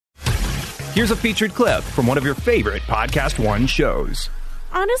Here's a featured clip from one of your favorite Podcast One shows.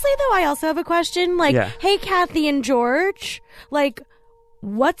 Honestly, though, I also have a question. Hey, Kathy and George,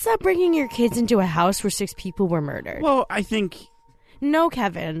 what's up bringing your kids into a house where 6 people were murdered? Well, I think... No,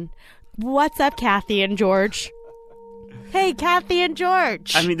 Kevin. What's up, Kathy and George? Hey, Kathy and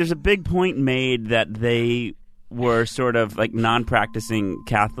George. I mean, there's a big point made that they were sort of non-practicing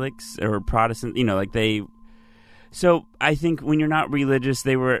Catholics or Protestant, So I think when you're not religious,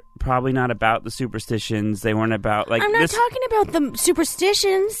 they were probably not about the superstitions. They weren't about I'm not talking about the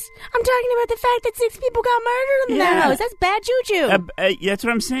superstitions. I'm talking about the fact that 6 people got murdered in that house. That's bad juju. That's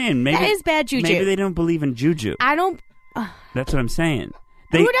what I'm saying. Maybe, that is bad juju. Maybe they don't believe in juju. I don't... That's what I'm saying.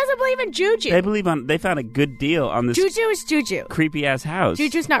 Who doesn't believe in juju? They found a good deal on this. Juju is juju. Creepy ass house.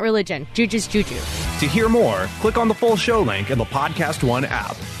 Juju's not religion. Juju's juju. To hear more, click on the full show link in the Podcast One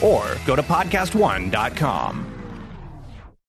app or go to podcastone.com.